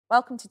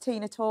Welcome to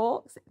Tina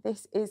Talks.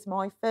 This is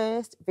my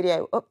first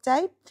video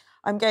update.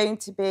 I'm going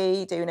to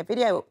be doing a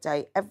video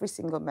update every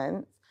single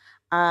month,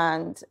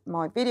 and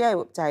my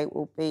video update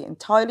will be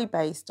entirely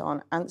based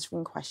on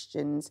answering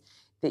questions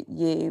that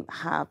you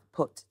have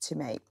put to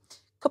me.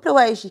 A couple of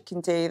ways you can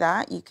do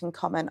that. You can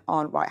comment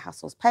on Wright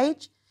Hassall's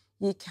page.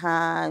 You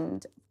can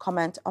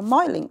comment on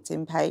my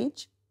LinkedIn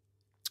page.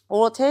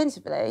 Or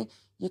alternatively,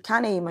 you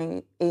can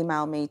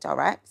email me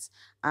direct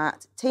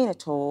at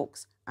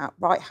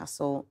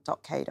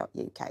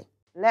tinatalks@wrighthassall.co.uk.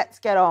 Let's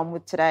get on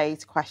with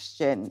today's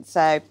question.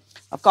 So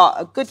I've got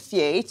a good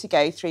few to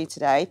go through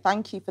today.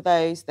 Thank you for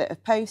those that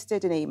have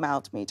posted and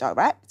emailed me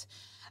direct.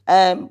 What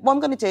I'm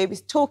going to do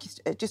is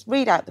just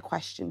read out the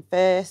question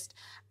first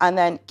and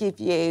then give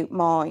you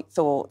my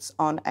thoughts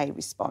on a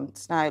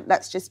response. Now,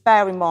 let's just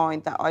bear in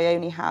mind that I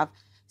only have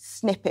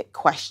snippet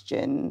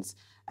questions.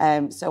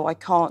 So I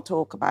can't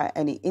talk about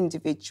any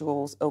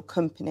individuals or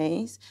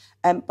companies,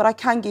 but I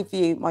can give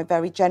you my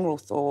very general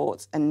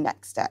thoughts and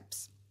next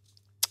steps.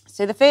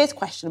 So the first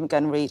question I'm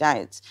going to read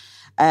out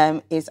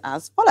is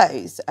as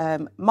follows.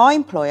 My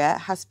employer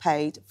has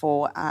paid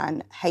for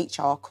an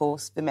HR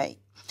course for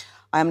me.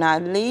 I am now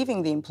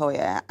leaving the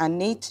employer and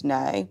need to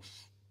know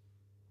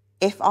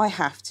if I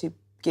have to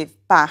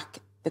give back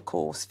the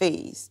course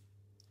fees.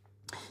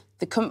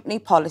 The company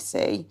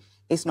policy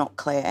is not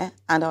clear,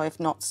 and I have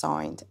not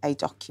signed a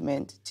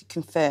document to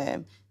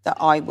confirm that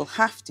I will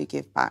have to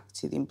give back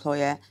to the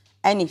employer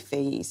any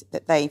fees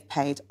that they've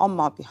paid on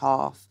my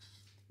behalf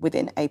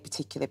within a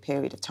particular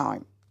period of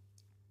time.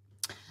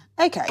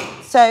 Okay,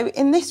 so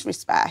in this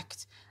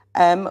respect,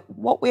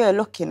 what we are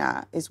looking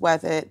at is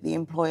whether the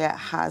employer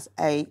has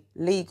a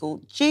legal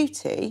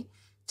duty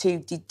to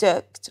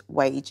deduct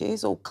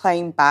wages or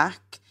claim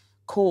back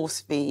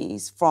course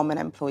fees from an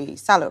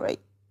employee's salary.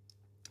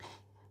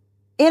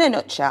 In a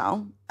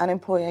nutshell, an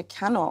employer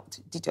cannot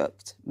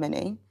deduct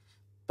money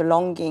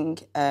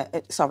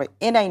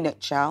in a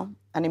nutshell,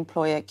 an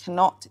employer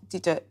cannot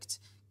deduct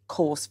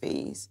course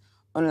fees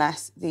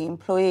unless the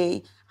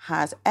employee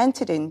has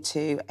entered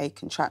into a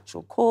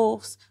contractual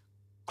clause,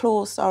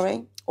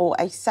 or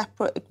a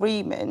separate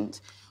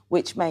agreement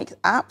which makes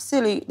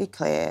absolutely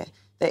clear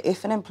that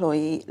if an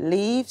employee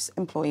leaves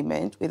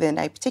employment within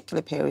a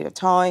particular period of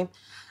time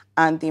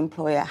and the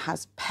employer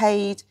has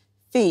paid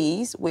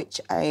fees which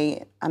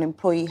an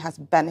employee has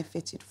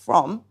benefited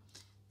from,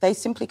 they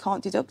simply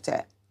can't deduct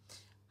it.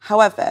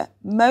 However,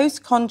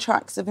 most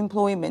contracts of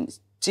employment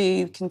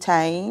do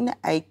contain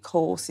a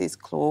courses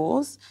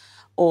clause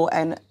or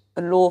a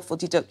lawful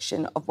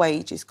deduction of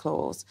wages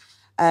clause.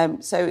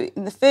 So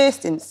in the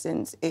first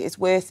instance, it is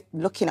worth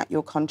looking at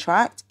your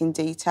contract in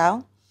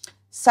detail.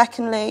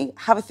 Secondly,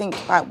 have a think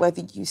about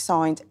whether you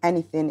signed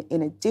anything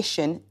in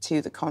addition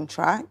to the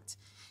contract.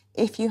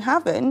 If you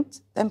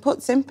haven't, then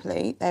put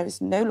simply, there is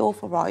no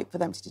lawful right for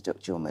them to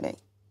deduct your money.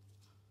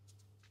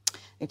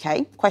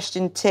 Okay,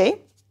 question 2.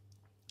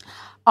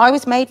 I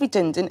was made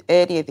redundant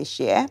earlier this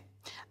year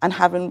and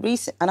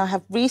I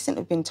have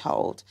recently been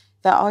told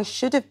that I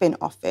should have been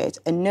offered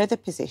another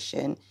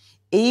position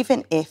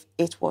even if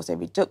it was a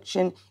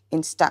reduction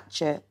in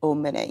stature or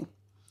money.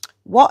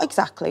 What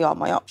exactly are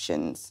my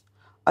options?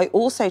 I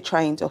also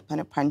trained up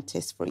an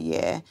apprentice for a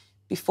year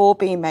before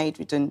being made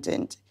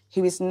redundant,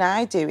 who is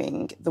now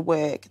doing the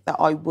work that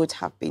I would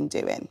have been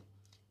doing.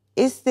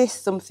 Is this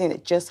something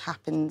that just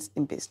happens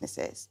in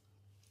businesses?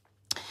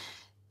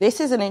 This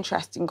is an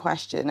interesting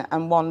question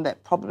and one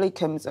that probably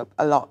comes up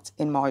a lot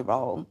in my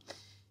role.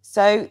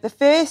 So the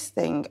first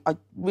thing I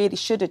really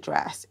should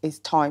address is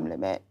time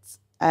limits.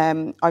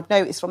 I've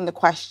noticed from the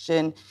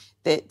question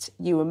that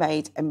you were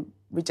made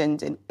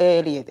redundant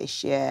earlier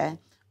this year.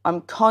 I'm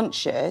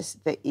conscious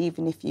that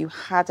even if you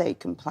had a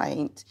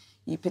complaint,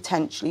 you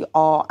potentially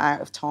are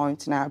out of time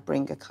to now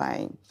bring a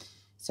claim.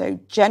 So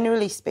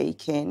generally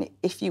speaking,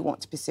 if you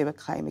want to pursue a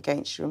claim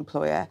against your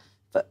employer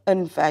for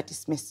unfair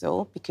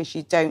dismissal because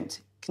you don't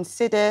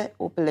consider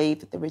or believe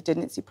that the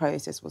redundancy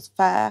process was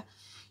fair,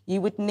 you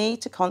would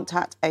need to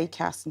contact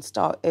ACAS and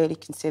start early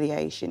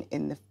conciliation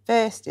in the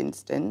first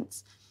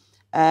instance.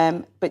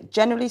 But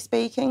generally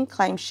speaking,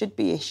 claims should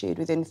be issued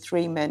within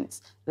 3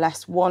 months,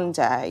 less 1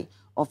 day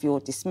of your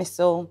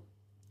dismissal.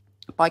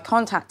 By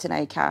contacting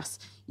ACAS,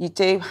 you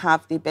do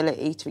have the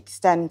ability to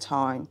extend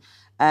time,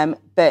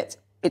 but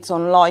it's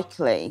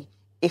unlikely,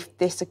 if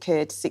this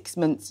occurred 6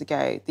 months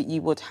ago, that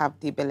you would have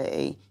the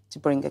ability to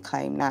bring a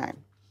claim now.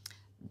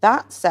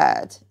 That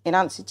said, in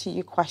answer to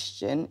your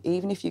question,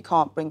 even if you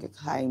can't bring a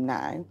claim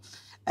now,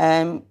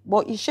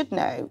 what you should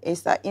know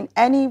is that in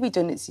any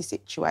redundancy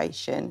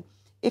situation,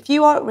 if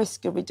you are at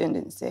risk of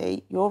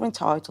redundancy, you're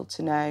entitled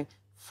to know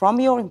from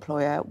your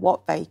employer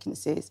what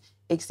vacancies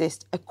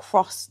exist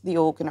across the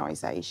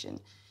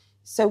organisation.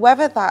 So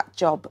whether that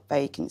job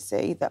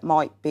vacancy that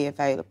might be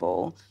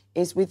available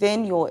is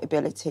within your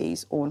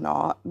abilities or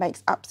not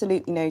makes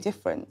absolutely no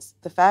difference.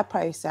 The fair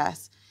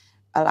process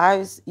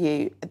allows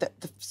you, the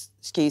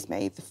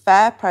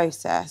fair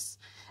process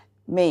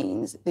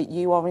means that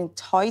you are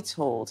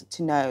entitled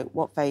to know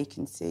what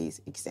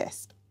vacancies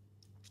exist.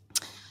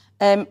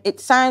 It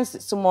sounds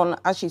that someone,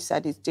 as you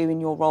said, is doing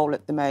your role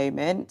at the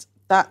moment.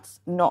 That's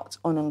not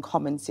an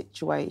uncommon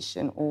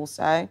situation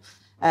also.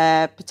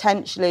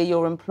 Potentially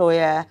your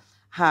employer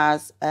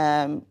has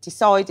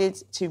decided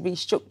to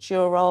restructure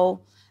your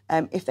role.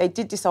 If they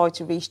did decide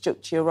to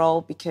restructure your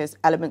role because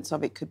elements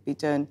of it could be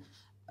done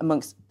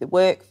amongst the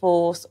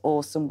workforce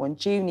or someone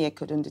junior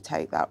could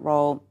undertake that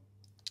role,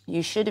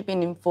 you should have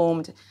been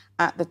informed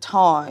at the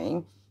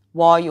time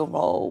why your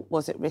role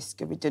was at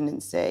risk of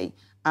redundancy.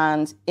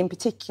 And in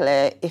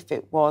particular, if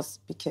it was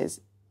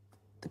because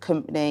the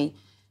company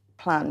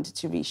planned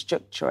to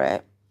restructure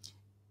it.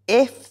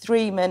 If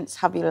 3 months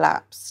have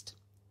elapsed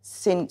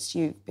since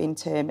you've been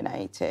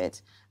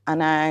terminated and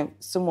now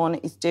someone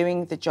is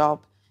doing the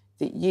job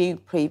that you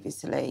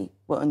previously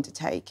were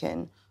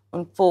undertaking,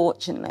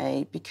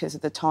 unfortunately, because of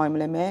the time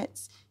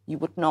limits, you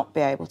would not be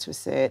able to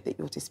assert that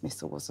your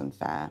dismissal was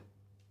unfair.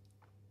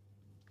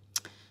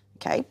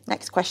 Okay,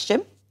 next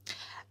question.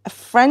 A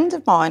friend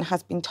of mine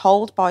has been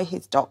told by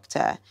his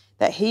doctor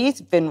that he is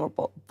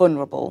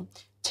vulnerable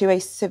to a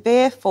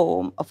severe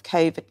form of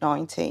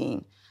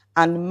COVID-19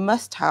 and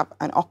must have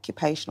an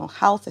occupational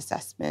health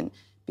assessment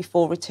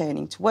before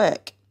returning to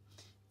work.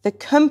 The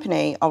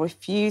company are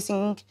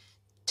refusing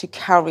to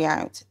carry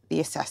out the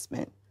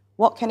assessment.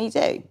 What can he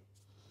do?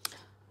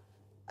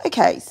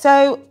 Okay,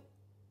 so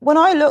when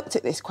I looked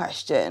at this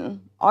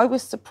question, I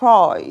was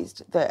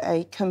surprised that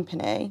a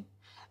company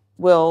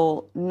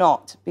will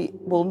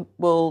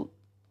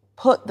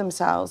put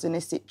themselves in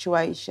a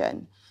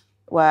situation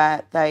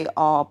where they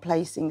are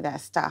placing their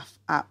staff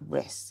at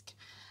risk.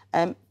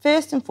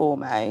 First and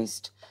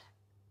foremost,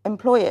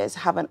 employers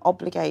have an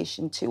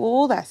obligation to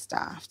all their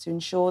staff to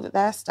ensure that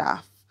their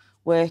staff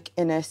work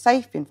in a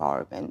safe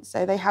environment,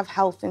 so they have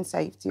health and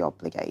safety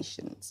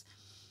obligations.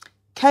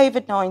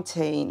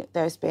 COVID-19,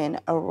 there's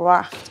been a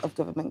raft of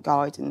government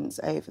guidance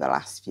over the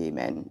last few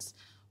months.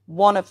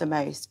 One of the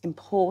most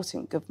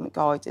important government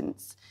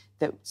guidance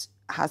that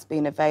has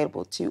been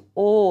available to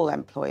all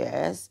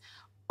employers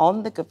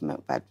on the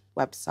government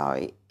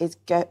website is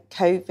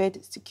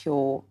COVID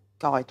secure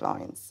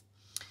guidelines.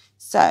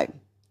 So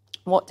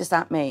what does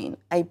that mean?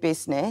 A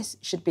business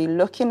should be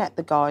looking at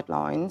the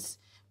guidelines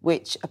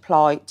which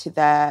apply to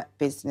their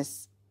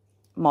business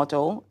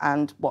model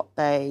and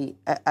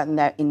and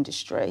their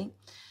industry.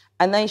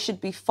 And they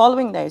should be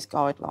following those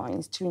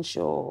guidelines to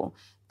ensure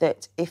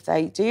that if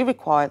they do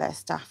require their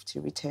staff to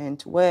return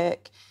to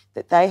work,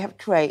 that they have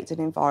created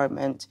an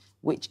environment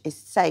which is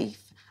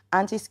safe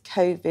and is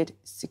COVID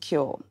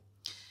secure.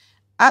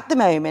 At the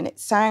moment, it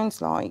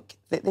sounds like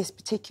that this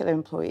particular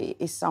employee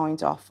is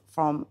signed off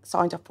from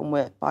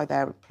work by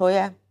their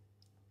employer.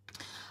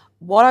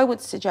 What I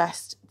would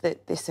suggest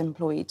that this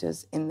employee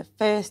does in the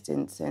first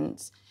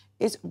instance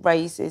is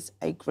raises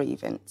a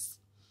grievance.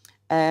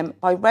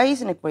 By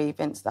raising a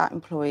grievance, that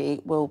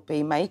employee will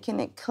be making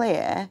it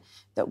clear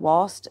that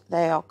whilst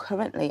they are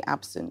currently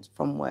absent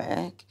from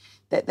work,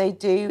 that they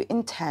do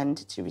intend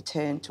to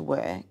return to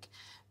work.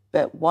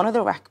 But one of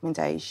the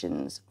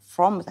recommendations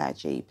from their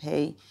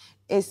GP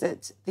is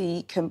that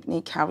the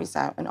company carries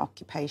out an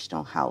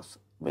occupational health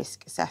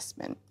risk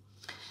assessment.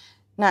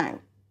 Now,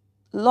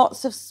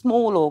 lots of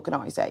small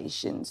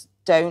organisations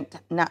don't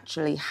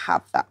naturally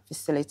have that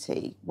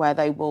facility where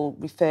they will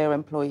refer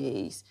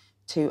employees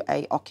to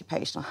an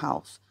occupational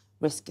health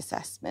risk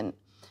assessment.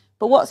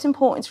 But what's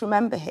important to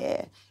remember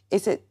here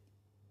is that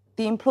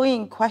the employee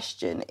in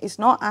question is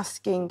not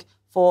asking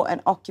for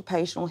an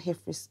occupational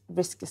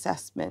risk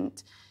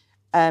assessment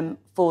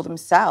for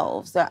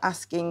themselves. They're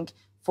asking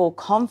for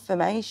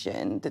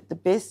confirmation that the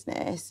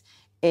business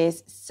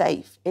is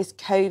safe, is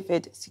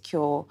COVID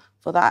secure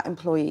for that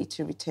employee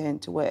to return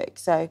to work.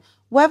 So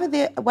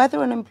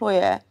whether an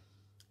employer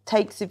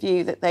takes a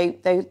view that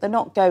they're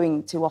not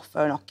going to offer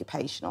an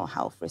occupational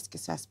health risk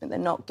assessment, they're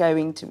not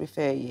going to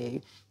refer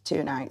you to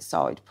an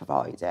outside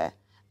provider,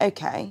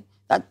 okay,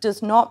 that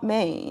does not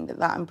mean that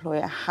that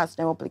employer has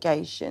no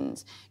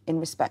obligations in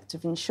respect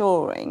of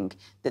ensuring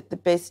that the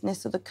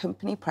business or the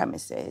company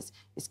premises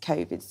is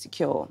COVID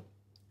secure.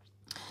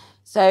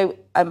 So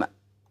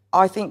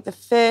I think the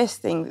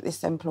first thing that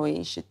this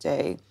employee should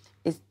do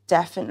is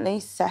definitely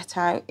set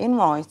out in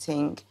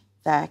writing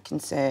their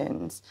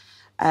concerns.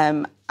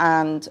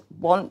 And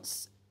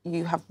once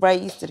you have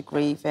raised a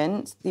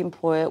grievance, the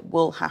employer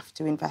will have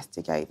to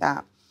investigate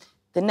that.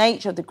 The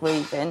nature of the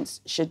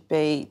grievance should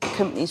be the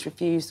company's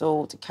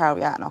refusal to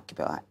carry out an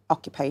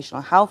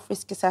occupational health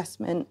risk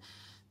assessment,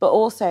 but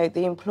also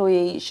the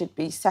employee should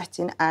be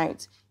setting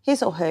out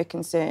his or her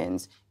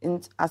concerns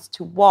as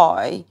to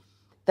why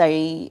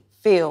they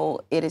feel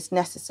it is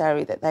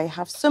necessary that they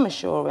have some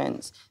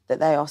assurance that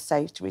they are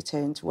safe to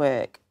return to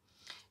work.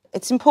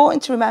 It's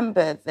important to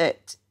remember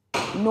that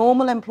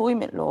normal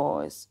employment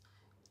laws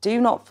do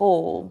not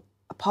fall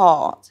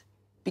apart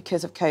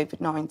because of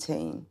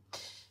COVID-19.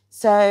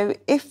 So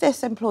if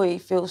this employee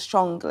feels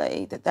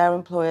strongly that their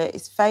employer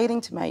is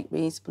failing to make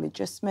reasonable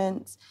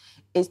adjustments,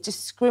 is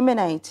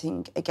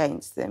discriminating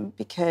against them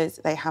because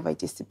they have a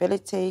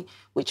disability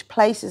which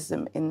places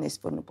them in this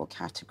vulnerable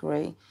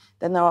category,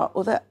 then there are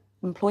other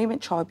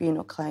employment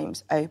tribunal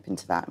claims open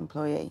to that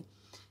employee.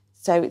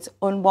 So it's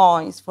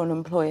unwise for an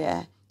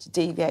employer to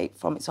deviate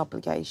from its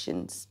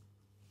obligations.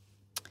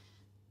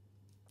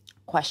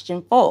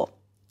 Question 4.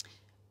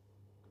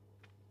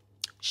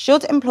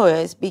 Should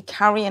employers be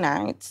carrying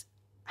out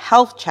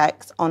health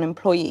checks on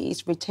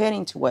employees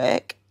returning to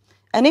work?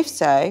 And if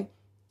so,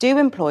 do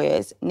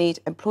employers need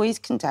employees'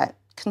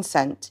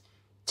 consent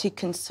to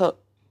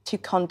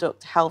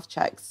conduct health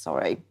checks?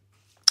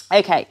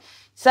 Okay,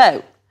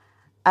 so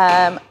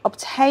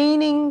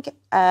obtaining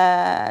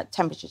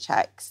temperature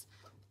checks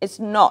is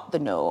not the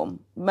norm.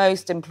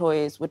 Most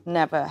employers would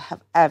never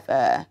have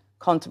ever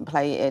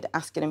contemplated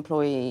asking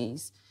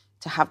employees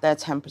to have their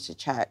temperature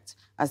checked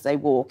as they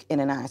walk in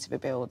and out of a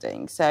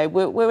building. So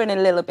we're in a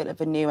little bit of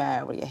a new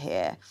area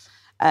here.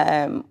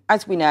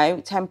 As we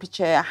know,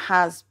 temperature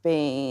has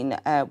been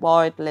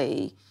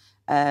widely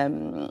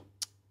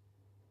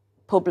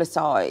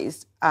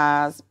publicised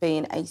as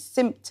being a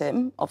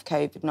symptom of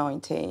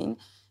COVID-19.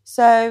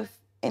 So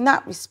in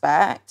that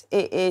respect,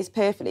 it is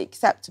perfectly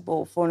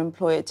acceptable for an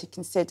employer to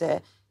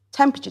consider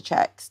temperature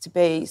checks to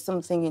be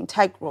something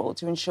integral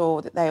to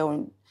ensure that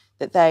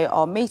they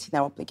are meeting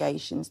their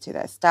obligations to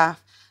their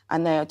staff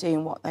and they are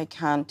doing what they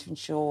can to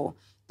ensure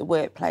the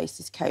workplace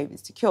is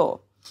COVID secure.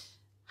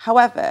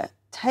 However,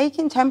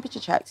 taking temperature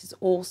checks is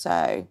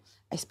also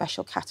a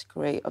special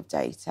category of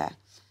data.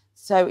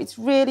 So it's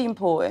really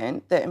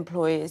important that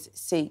employers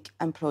seek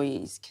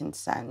employees'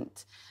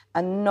 consent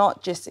and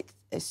not just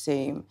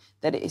assume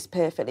that it is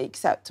perfectly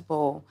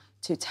acceptable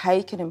to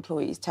take an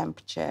employee's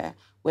temperature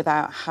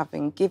without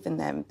having given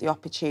them the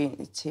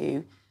opportunity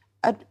to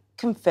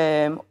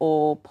confirm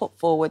or put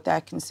forward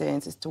their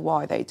concerns as to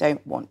why they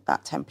don't want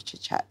that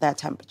their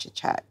temperature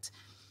checked.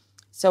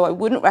 So I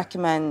wouldn't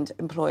recommend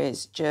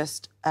employers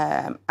just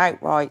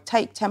outright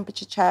take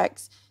temperature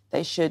checks.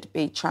 They should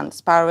be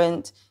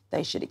transparent.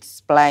 They should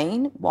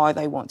explain why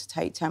they want to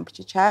take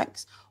temperature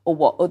checks or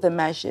what other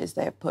measures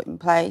they have put in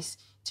place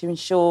to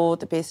ensure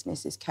the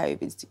business is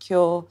COVID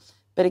secure.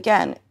 But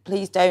again,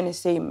 please don't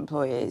assume,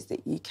 employers,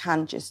 that you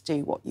can just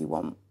do what you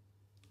want.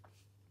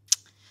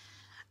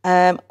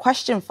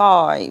 Question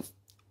 5.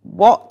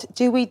 What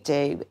do we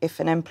do if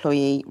an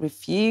employee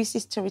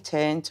refuses to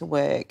return to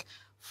work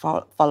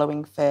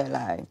following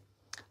furlough?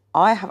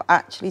 I have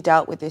actually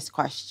dealt with this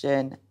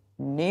question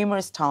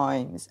numerous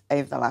times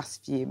over the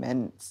last few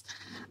months.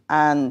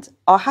 And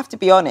I have to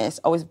be honest,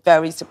 I was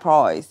very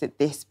surprised that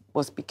this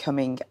was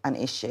becoming an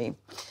issue.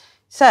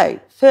 So,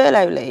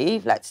 furlough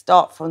leave, let's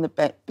start from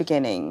the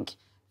beginning.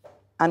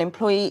 An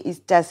employee is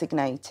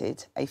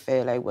designated a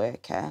furlough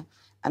worker.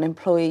 An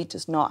employee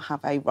does not have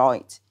a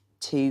right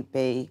to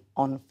be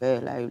on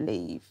furlough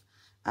leave.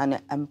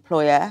 An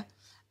employer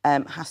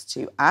has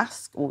to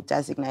ask or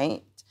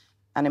designate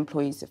an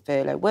employee as a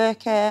furlough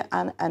worker,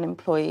 and an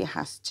employee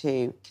has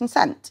to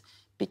consent,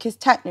 because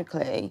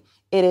technically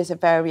it is a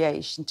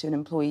variation to an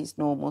employee's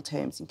normal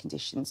terms and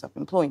conditions of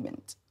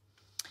employment.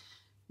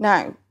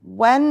 Now,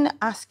 when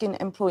asking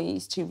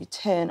employees to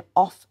return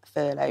off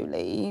furlough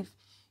leave,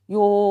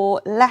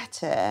 your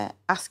letter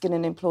asking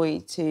an employee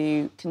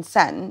to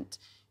consent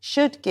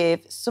should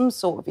give some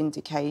sort of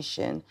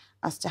indication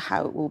as to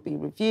how it will be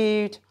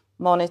reviewed,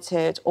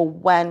 monitored, or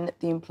when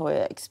the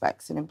employer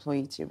expects an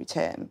employee to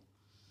return.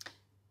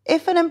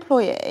 If an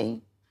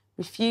employee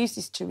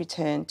refuses to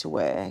return to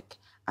work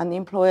and the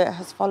employer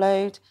has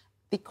followed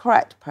the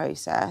correct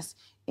process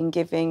in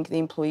giving the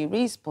employee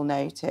reasonable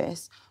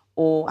notice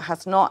or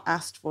has not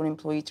asked for an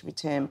employee to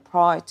return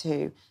prior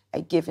to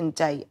a given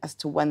date as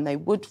to when they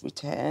would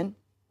return,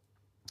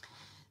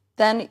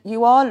 then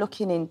you are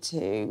looking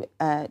into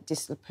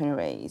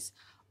disciplinaries.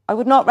 I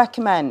would not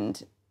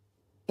recommend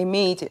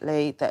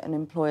immediately that an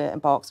employer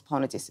embarks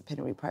upon a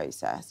disciplinary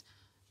process,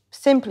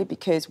 simply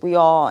because we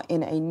are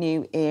in a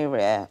new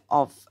era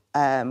of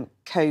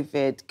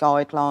COVID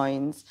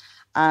guidelines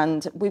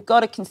and we've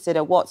got to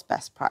consider what's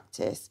best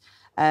practice.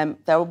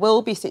 There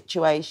will be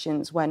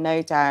situations where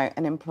no doubt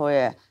an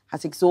employer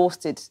has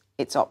exhausted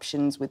its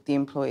options with the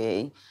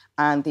employee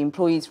and the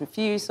employee's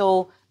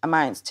refusal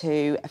amounts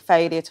to a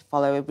failure to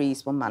follow a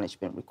reasonable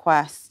management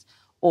request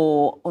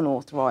or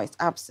unauthorised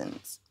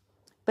absence.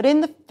 But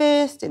in the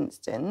first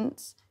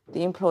instance,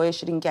 the employer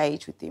should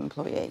engage with the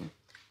employee.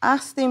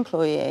 Ask the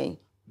employee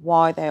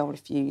why they are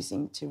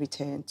refusing to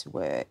return to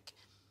work.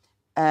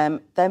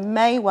 There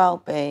may well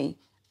be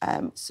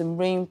some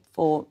room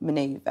for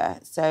manoeuvre.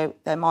 So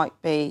there might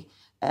be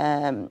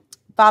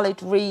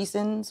valid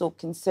reasons or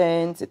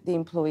concerns that the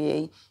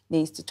employee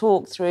needs to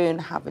talk through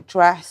and have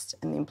addressed,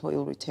 and the employee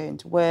will return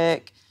to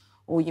work.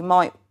 Or you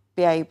might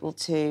be able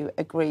to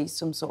agree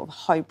some sort of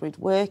hybrid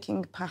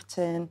working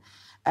pattern.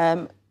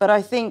 But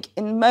I think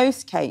in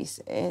most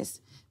cases,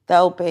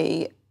 there'll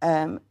be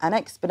an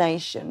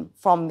explanation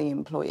from the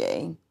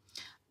employee,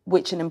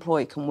 which an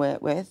employee can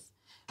work with.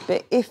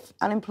 But if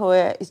an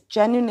employer is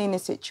genuinely in a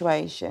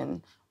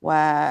situation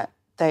where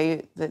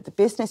the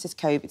business is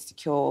COVID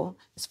secure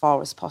as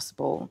far as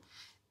possible,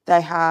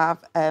 they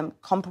have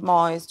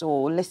compromised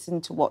or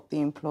listened to what the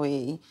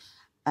employee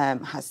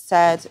has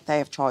said they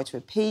have tried to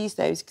appease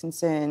those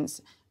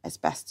concerns as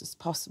best as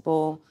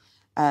possible,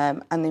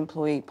 and the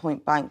employee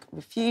point blank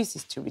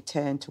refuses to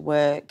return to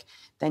work,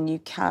 then you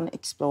can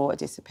explore a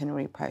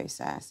disciplinary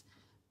process.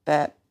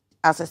 But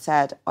as I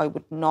said, I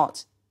would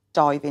not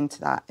dive into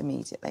that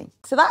immediately.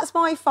 So that's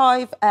my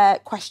 5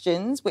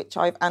 questions which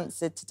I've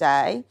answered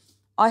today.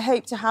 I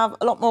hope to have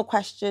a lot more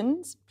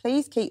questions.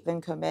 Please keep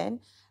them coming.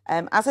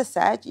 As I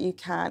said, you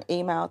can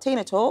email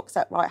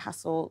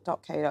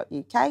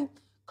tinatalks@wrighthassall.co.uk,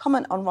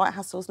 comment on Wright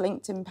Hassall's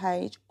LinkedIn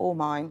page or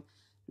mine.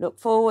 Look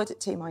forward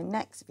to my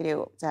next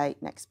video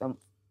update next month.